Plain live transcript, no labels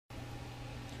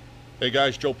Hey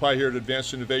guys, Joe Pye here at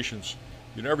Advanced Innovations.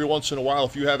 You know, every once in a while,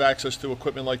 if you have access to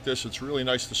equipment like this, it's really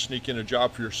nice to sneak in a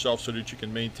job for yourself so that you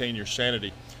can maintain your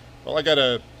sanity. Well, I got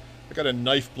a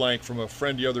knife blank from a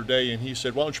friend the other day, and he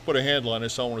said, "Why don't you put a handle on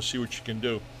this? I want to see what you can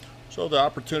do." So the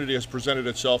opportunity has presented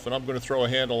itself, and I'm going to throw a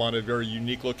handle on a very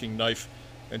unique-looking knife.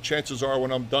 And chances are,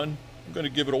 when I'm done, I'm going to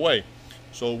give it away.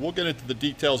 So we'll get into the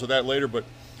details of that later, but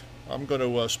I'm going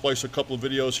to splice a couple of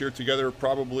videos here together.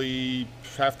 Probably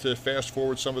have to fast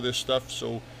forward some of this stuff,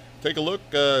 so take a look,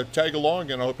 tag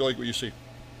along, and I hope you like what you see.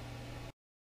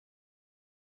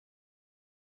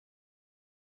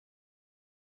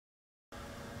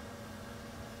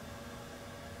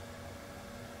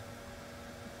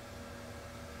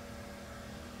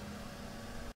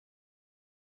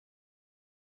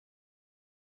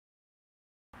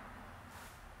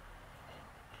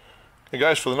 Hey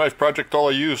guys, for the knife project, all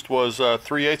I used was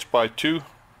 3/8 by 2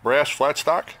 brass flat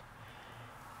stock.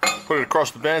 Put it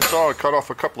across the bandsaw and cut off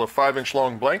a couple of 5-inch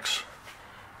long blanks,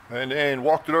 and then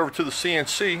walked it over to the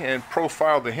CNC and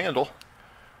profiled the handle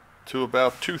to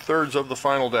about 2/3 of the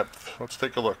final depth. Let's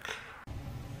take a look.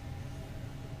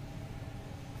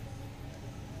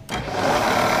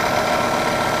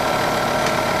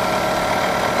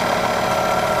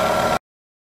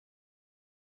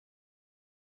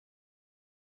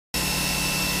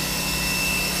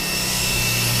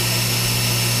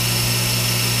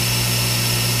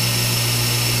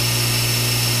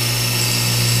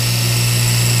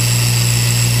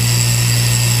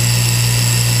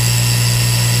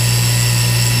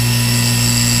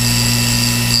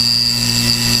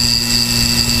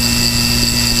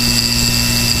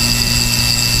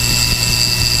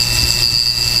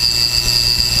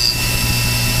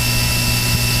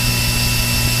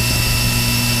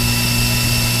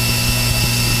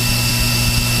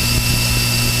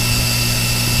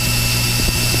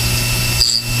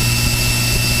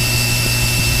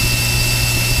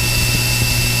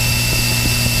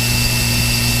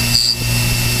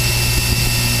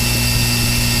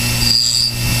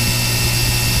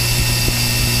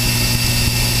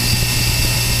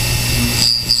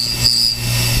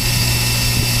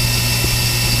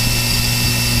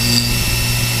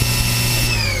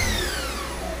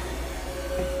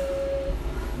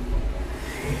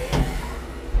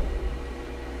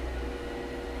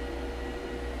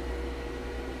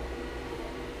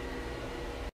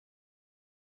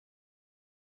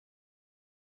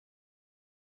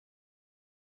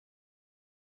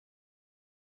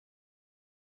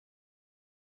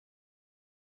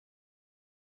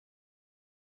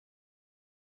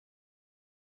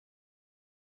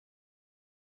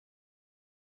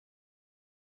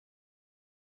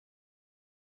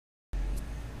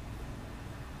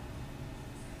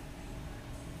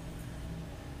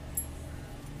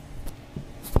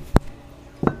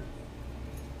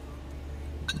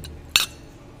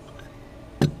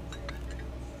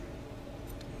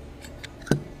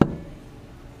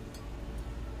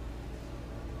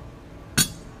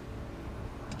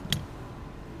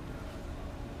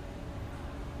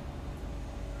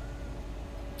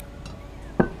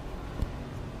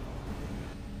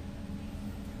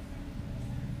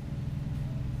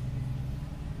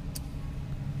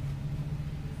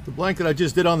 The blank that I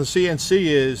just did on the CNC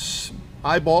is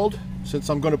eyeballed, since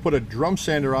I'm going to put a drum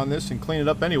sander on this and clean it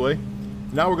up anyway.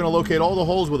 Now we're going to locate all the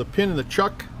holes with a pin in the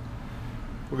chuck.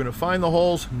 We're going to find the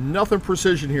holes. Nothing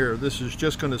precision here. This is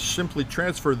just going to simply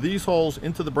transfer these holes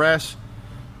into the brass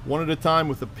one at a time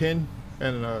with a pin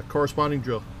and a corresponding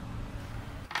drill.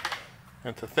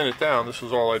 And to thin it down, this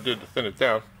is all I did to thin it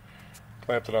down.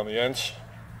 Clamped it on the ends.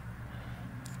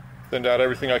 Thinned out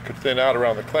everything I could thin out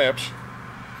around the clamps.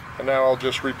 And now I'll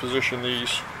just reposition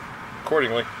these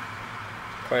accordingly,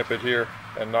 clamp it here,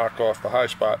 and knock off the high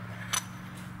spot.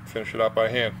 Finish it out by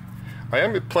hand. I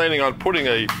am planning on putting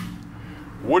a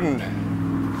wooden,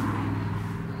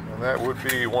 and that would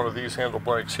be one of these handle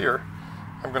blanks here.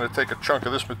 I'm going to take a chunk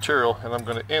of this material and I'm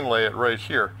going to inlay it right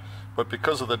here. But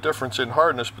because of the difference in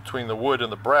hardness between the wood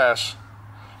and the brass,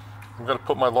 I'm going to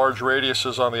put my large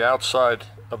radiuses on the outside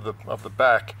of the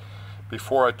back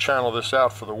before I channel this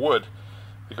out for the wood.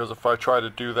 Because if I try to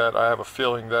do that, I have a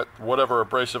feeling that whatever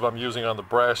abrasive I'm using on the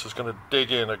brass is going to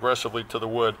dig in aggressively to the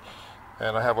wood,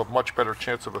 and I have a much better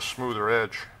chance of a smoother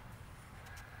edge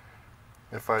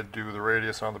if I do the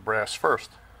radius on the brass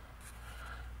first.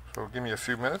 So give me a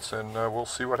few minutes and we'll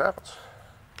see what happens.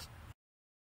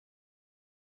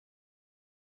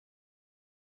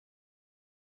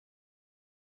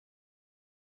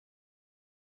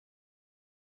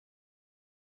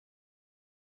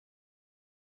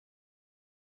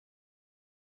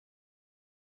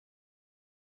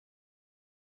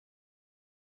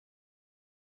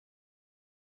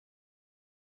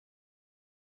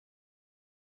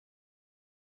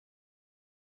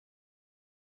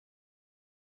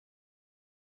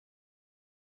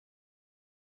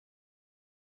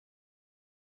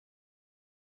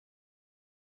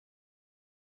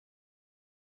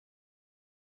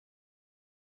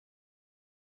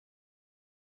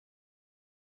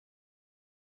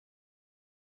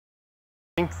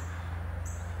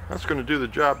 That's going to do the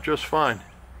job just fine.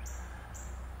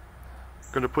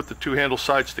 I'm going to put the two handle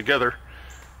sides together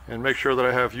and make sure that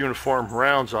I have uniform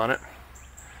rounds on it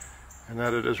and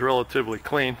that it is relatively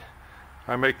clean.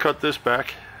 I may cut this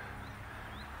back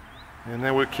and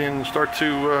then we can start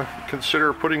to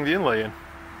consider putting the inlay in.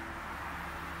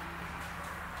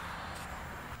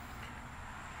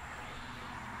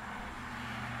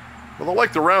 Well, I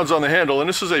like the rounds on the handle, and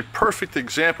this is a perfect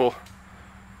example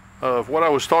of what I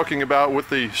was talking about with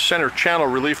the center channel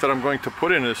relief that I'm going to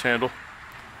put in this handle.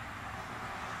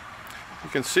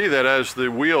 You can see that as the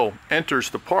wheel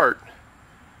enters the part,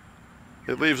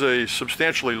 it leaves a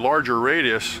substantially larger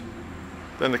radius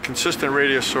than the consistent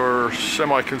radius or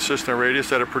semi-consistent radius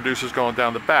that it produces going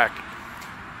down the back.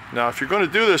 Now, if you're going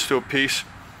to do this to a piece,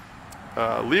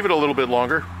 leave it a little bit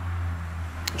longer,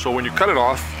 so when you cut it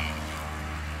off,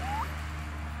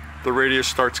 the radius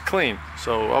starts clean.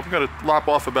 So I'm going to lop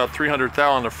off about 300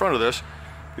 thou on the front of this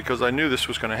because I knew this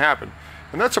was going to happen.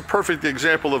 And that's a perfect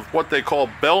example of what they call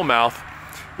bell mouth.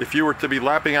 If you were to be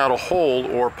lapping out a hole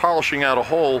or polishing out a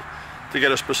hole to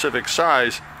get a specific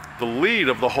size, the lead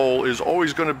of the hole is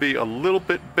always going to be a little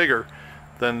bit bigger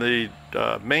than the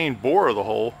main bore of the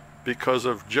hole because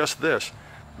of just this,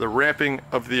 the ramping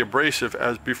of the abrasive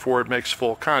as before it makes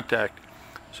full contact.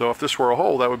 So if this were a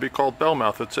hole, that would be called bell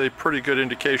mouth. It's a pretty good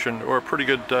indication, or a pretty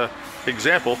good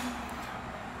example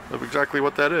of exactly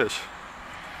what that is.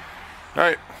 All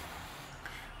right,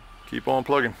 keep on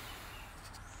plugging.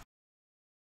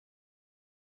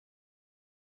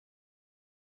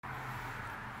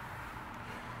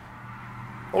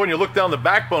 When you look down the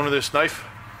backbone of this knife,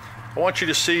 I want you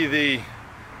to see the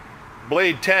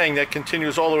blade tang that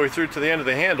continues all the way through to the end of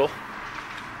the handle.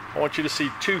 I want you to see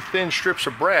two thin strips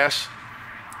of brass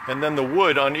and then the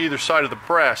wood on either side of the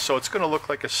brass, so it's going to look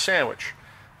like a sandwich.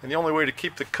 And the only way to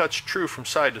keep the cuts true from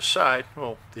side to side,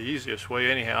 well, the easiest way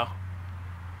anyhow,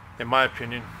 in my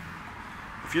opinion,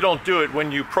 if you don't do it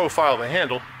when you profile the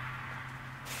handle,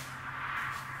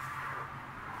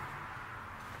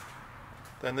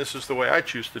 then this is the way I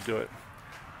choose to do it.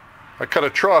 I cut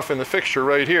a trough in the fixture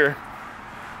right here.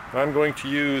 I'm going to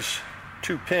use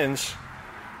two pins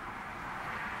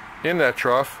in that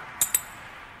trough,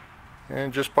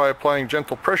 and just by applying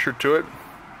gentle pressure to it,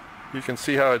 you can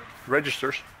see how it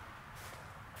registers.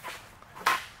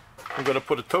 I'm going to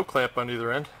put a toe clamp on either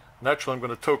end. Naturally, I'm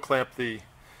going to toe clamp the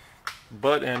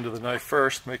butt end of the knife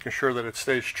first, making sure that it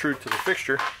stays true to the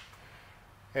fixture.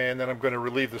 And then I'm going to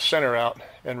relieve the center out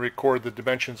and record the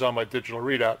dimensions on my digital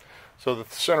readout, so that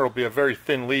the center will be a very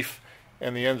thin leaf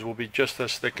and the ends will be just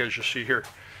as thick as you see here.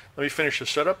 Let me finish the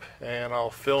setup and I'll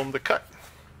film the cut.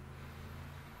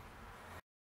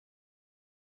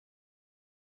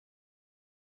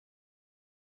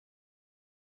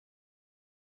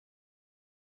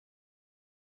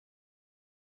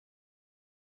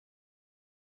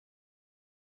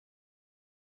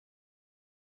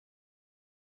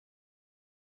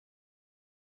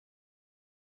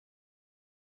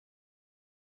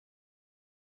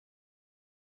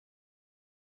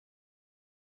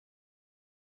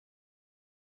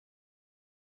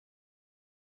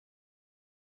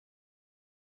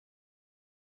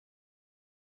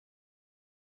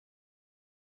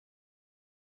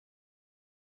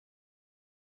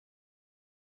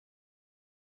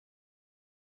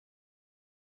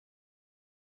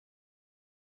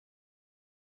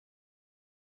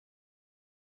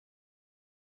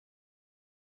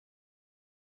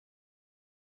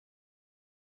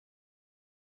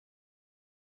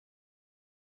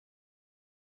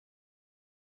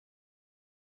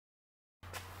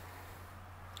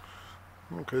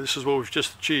 Okay, this is what we've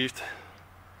just achieved.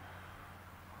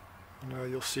 Now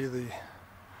you'll see the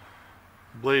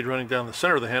blade running down the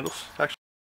center of the handles. Actually,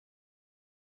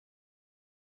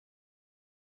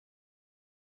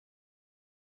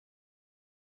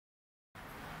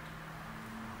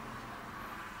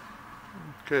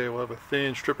 okay, we'll have a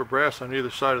thin strip of brass on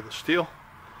either side of the steel,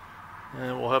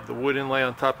 and we'll have the wood inlay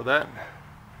on top of that.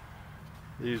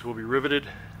 These will be riveted,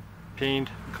 peened,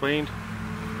 cleaned.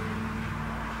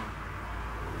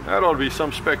 That ought to be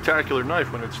some spectacular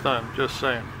knife when it's done, just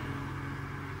saying.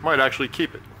 Might actually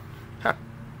keep it. Ha,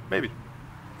 maybe.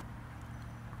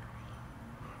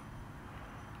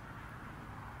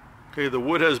 Okay, the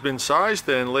wood has been sized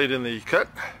and laid in the cut.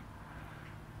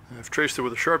 I've traced it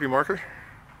with a Sharpie marker.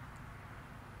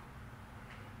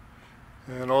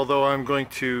 And although I'm going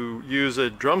to use a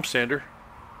drum sander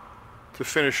to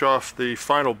finish off the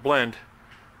final blend,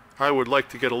 I would like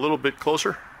to get a little bit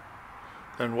closer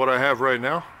than what I have right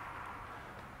now,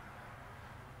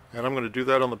 and I'm going to do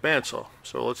that on the bandsaw.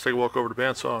 So let's take a walk over to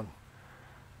bandsaw and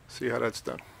see how that's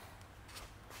done.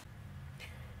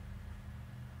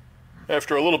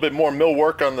 After a little bit more mill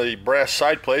work on the brass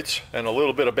side plates and a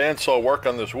little bit of bandsaw work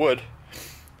on this wood,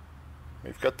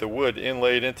 we've got the wood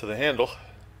inlaid into the handle.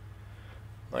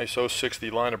 Nice 060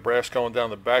 line of brass going down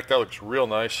the back. That looks real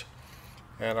nice.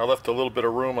 And I left a little bit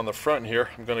of room on the front here.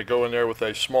 I'm going to go in there with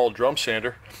a small drum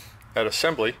sander at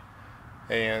assembly.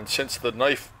 And since the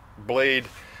knife blade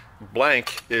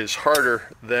blank is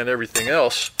harder than everything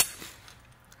else,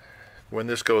 when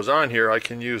this goes on here, I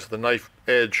can use the knife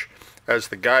edge as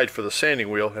the guide for the sanding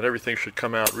wheel, and everything should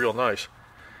come out real nice.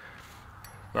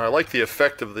 Now I like the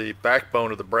effect of the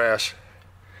backbone of the brass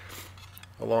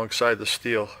alongside the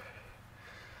steel.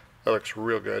 That looks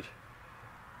real good.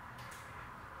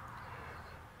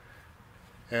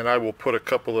 And I will put a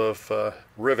couple of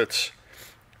rivets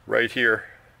right here.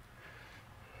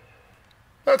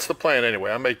 That's the plan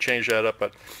anyway. I may change that up,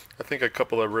 but I think a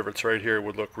couple of rivets right here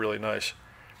would look really nice.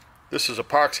 This is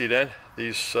epoxy then.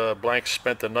 These blanks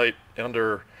spent the night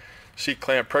under seat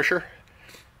clamp pressure.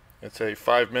 It's a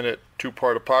 5-minute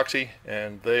 2-part epoxy,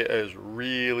 and they is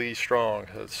really strong,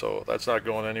 so that's not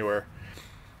going anywhere.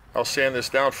 I'll sand this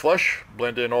down flush,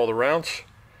 blend in all the rounds,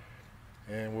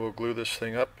 and we'll glue this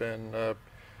thing up and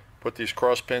put these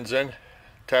cross pins in,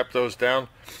 tap those down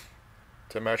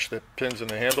to match the pins in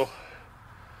the handle,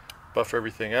 buff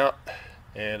everything out,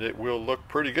 and it will look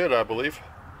pretty good, I believe.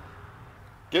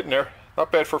 Getting there.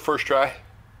 Not bad for first try.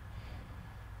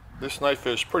 This knife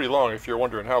is pretty long. If you're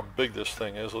wondering how big this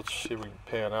thing is, let's see if we can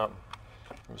pan out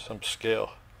with some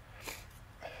scale.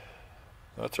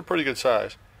 That's a pretty good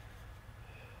size.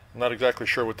 I'm not exactly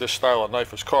sure what this style of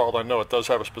knife is called. I know it does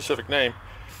have a specific name.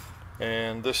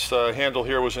 And this handle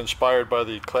here was inspired by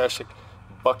the classic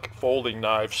buck folding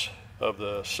knives of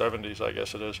the 70s, I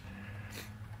guess it is.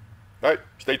 Alright,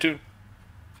 stay tuned.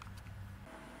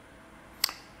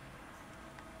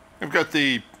 I've got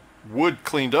the wood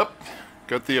cleaned up,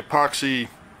 got the epoxy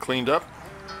cleaned up,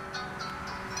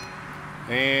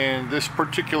 and this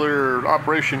particular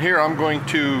operation here, I'm going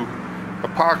to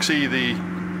epoxy the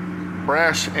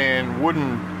brass and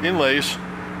wooden inlays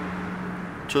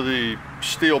to the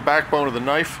steel backbone of the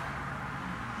knife,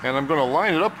 and I'm going to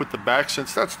line it up with the back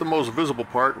since that's the most visible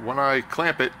part. When I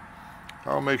clamp it,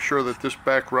 I'll make sure that this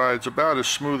back rides about as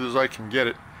smooth as I can get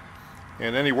it.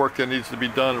 And any work that needs to be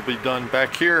done will be done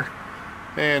back here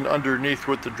and underneath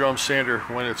with the drum sander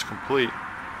when it's complete.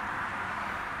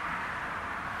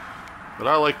 But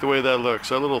I like the way that looks.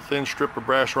 That little thin strip of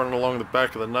brass running along the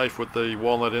back of the knife with the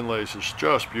walnut inlays is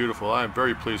just beautiful. I am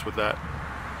very pleased with that.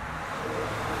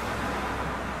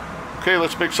 Okay,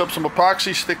 let's mix up some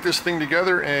epoxy, stick this thing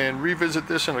together, and revisit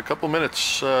this in a couple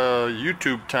minutes.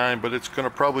 YouTube time, but it's going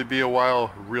to probably be a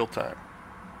while real time.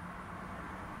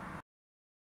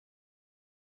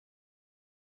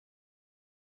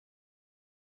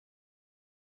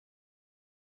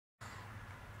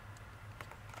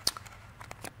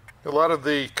 A lot of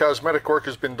the cosmetic work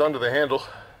has been done to the handle.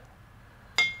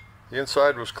 The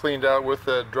inside was cleaned out with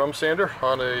a drum sander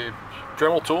on a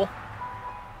Dremel tool.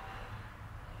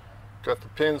 Got the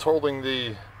pins holding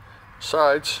the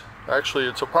sides. Actually,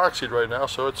 it's epoxied right now,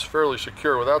 so it's fairly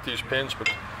secure without these pins, but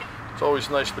it's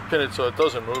always nice to pin it so it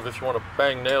doesn't move if you want to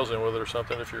bang nails in with it or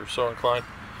something, if you're so inclined.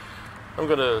 I'm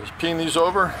going to pin these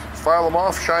over, file them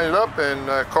off, shine it up, and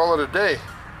call it a day.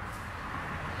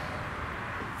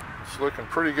 It's looking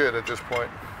pretty good at this point.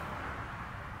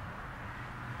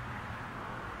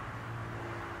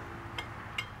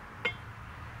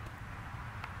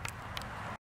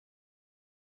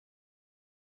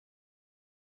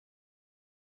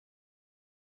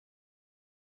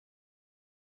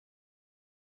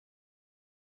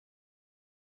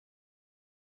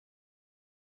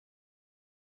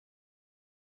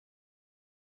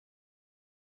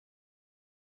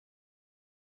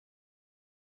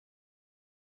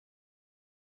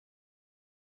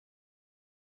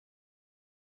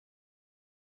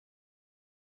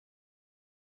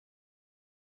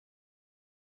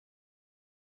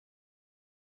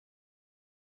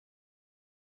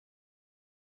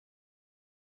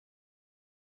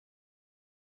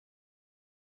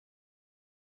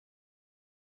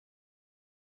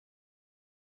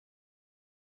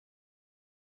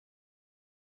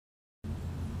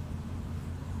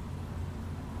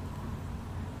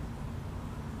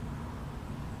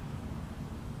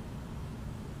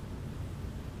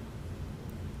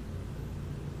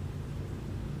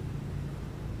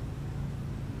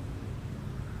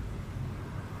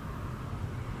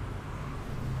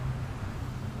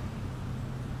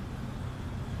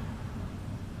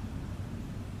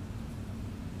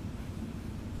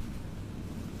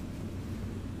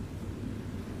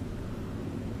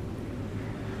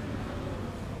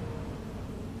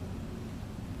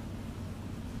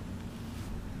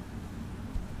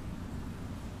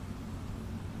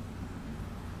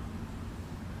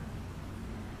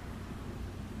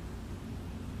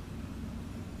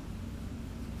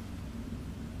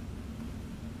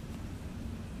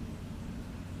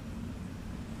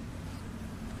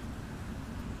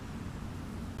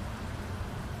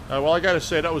 Well, I got to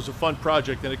say that was a fun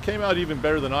project, and it came out even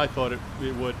better than I thought it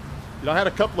would. You know, I had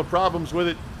a couple of problems with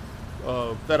it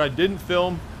that I didn't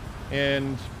film,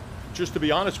 and just to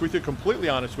be honest with you, completely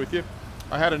honest with you,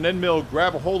 I had an end mill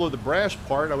grab a hold of the brass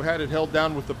part. I had it held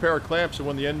down with a pair of clamps, and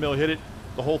when the end mill hit it,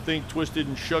 the whole thing twisted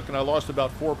and shook, and I lost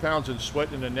about 4 pounds in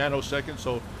sweat in a nanosecond.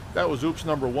 So that was oops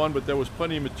number one, but there was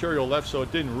plenty of material left, so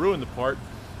it didn't ruin the part.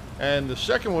 And the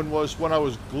second one was when I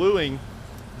was gluing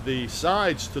the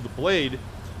sides to the blade,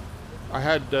 I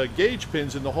had gauge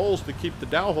pins in the holes to keep the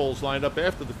dowel holes lined up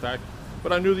after the fact,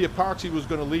 but I knew the epoxy was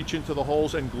going to leach into the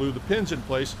holes and glue the pins in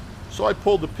place, so I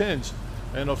pulled the pins.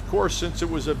 And of course, since it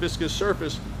was a viscous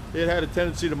surface, it had a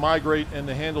tendency to migrate, and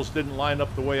the handles didn't line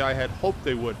up the way I had hoped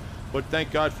they would. But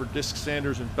thank God for disc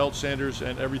sanders and belt sanders,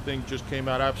 and everything just came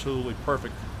out absolutely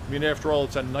perfect. I mean, after all,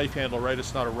 it's a knife handle, right?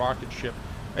 It's not a rocket ship.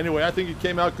 Anyway, I think it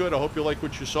came out good. I hope you like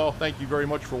what you saw. Thank you very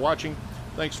much for watching.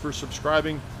 Thanks for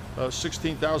subscribing.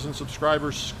 16,000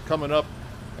 subscribers coming up,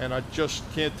 and I just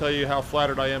can't tell you how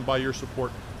flattered I am by your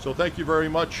support. So thank you very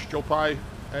much. Joe Pye,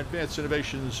 Advanced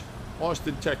Innovations,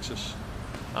 Austin, Texas.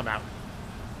 I'm out.